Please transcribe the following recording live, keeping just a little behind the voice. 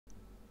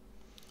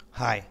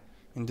Hi,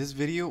 in this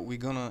video we're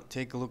gonna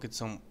take a look at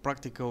some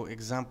practical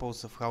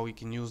examples of how we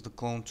can use the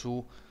clone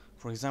tool.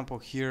 For example,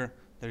 here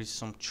there is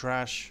some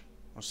trash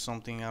or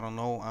something, I don't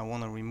know, I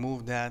want to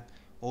remove that.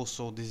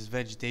 Also this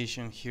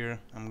vegetation here,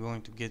 I'm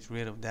going to get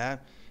rid of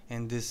that,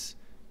 and this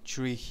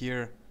tree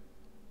here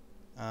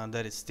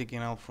that is sticking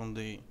out from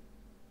the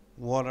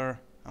water,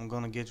 I'm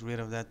gonna get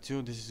rid of that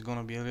too. This is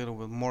gonna be a little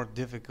bit more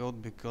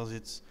difficult because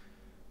its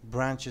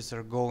branches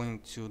are going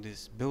to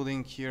this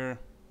building here,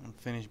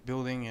 unfinished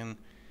building, and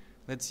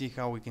let's see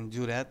how we can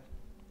do that.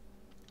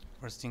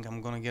 First thing,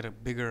 I'm gonna get a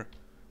bigger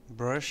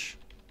brush.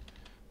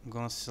 I'm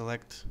gonna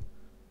select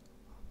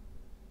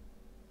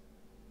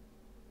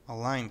a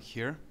line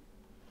here,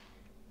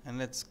 and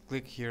let's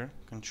click here,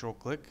 control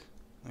click,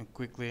 and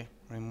quickly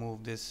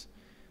remove this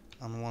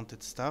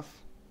unwanted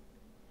stuff.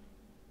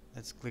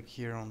 Let's click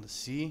here on the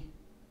sea,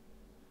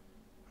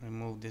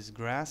 remove this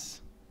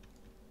grass.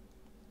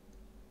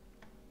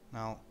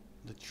 Now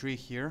the tree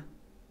here,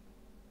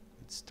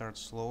 let's start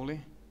slowly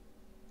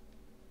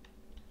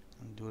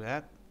and do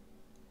that.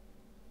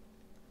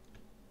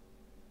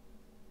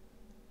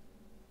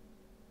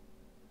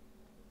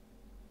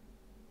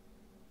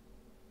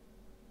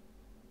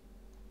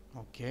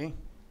 Okay,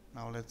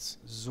 now let's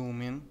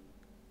zoom in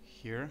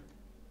here.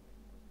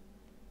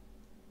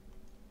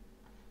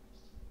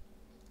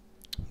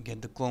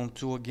 Get the clone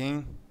tool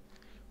again,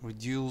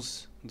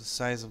 reduce the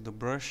size of the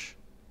brush,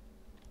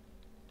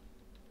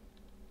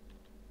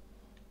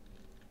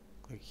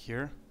 click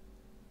here,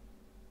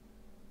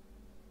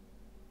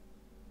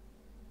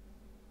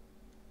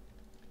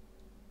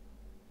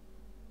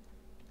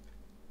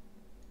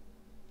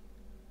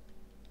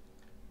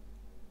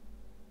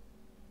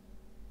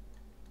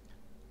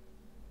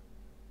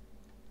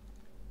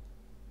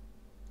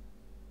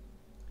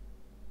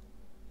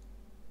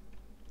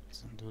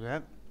 let's undo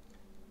that.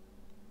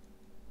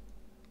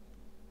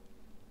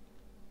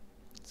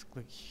 Let's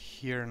click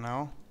here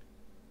now,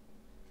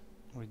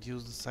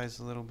 reduce the size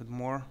a little bit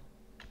more.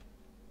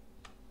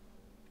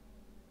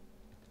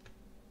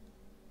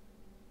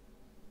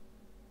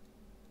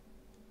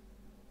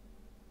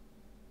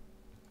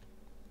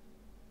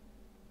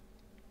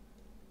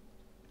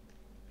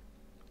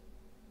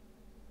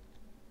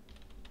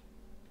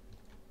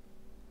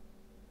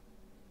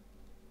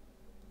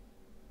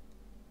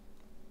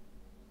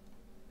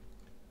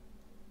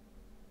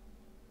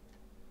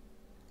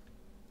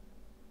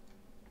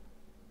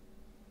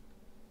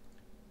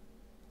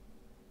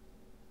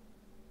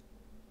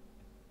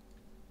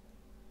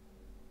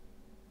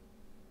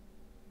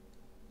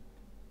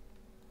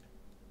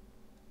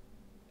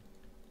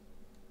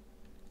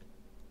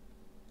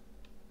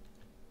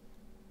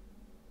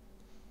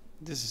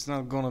 This is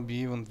not gonna be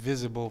even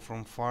visible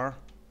from far.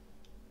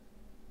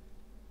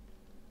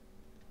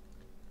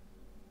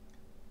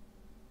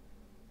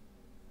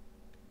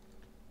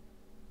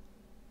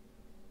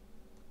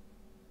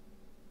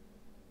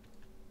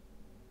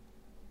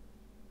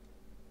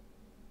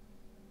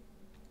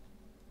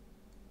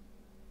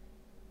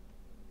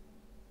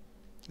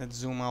 Let's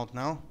zoom out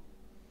now.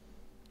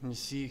 And you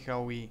see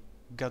how we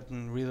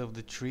gotten rid of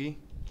the tree.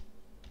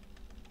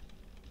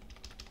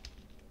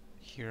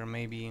 Here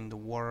maybe in the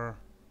water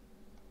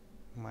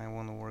might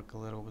want to work a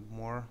little bit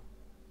more.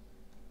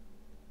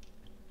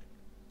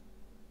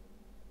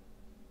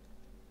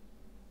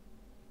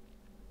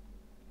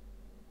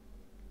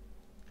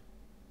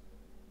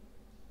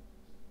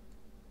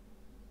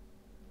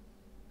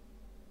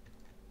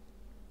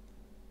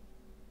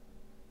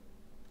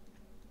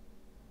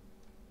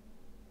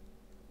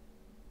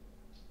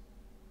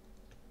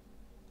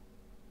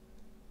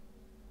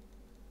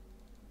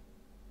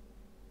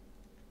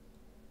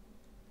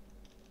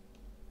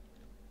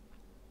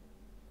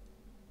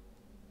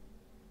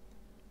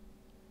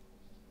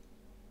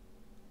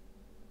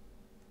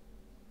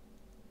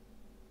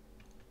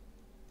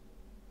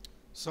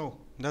 So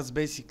that's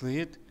basically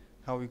it,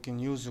 how you can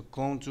use a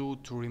clone tool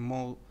to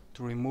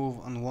remove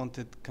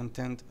unwanted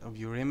content of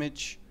your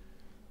image.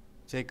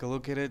 Take a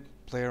look at it,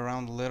 play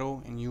around a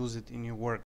little, and use it in your work.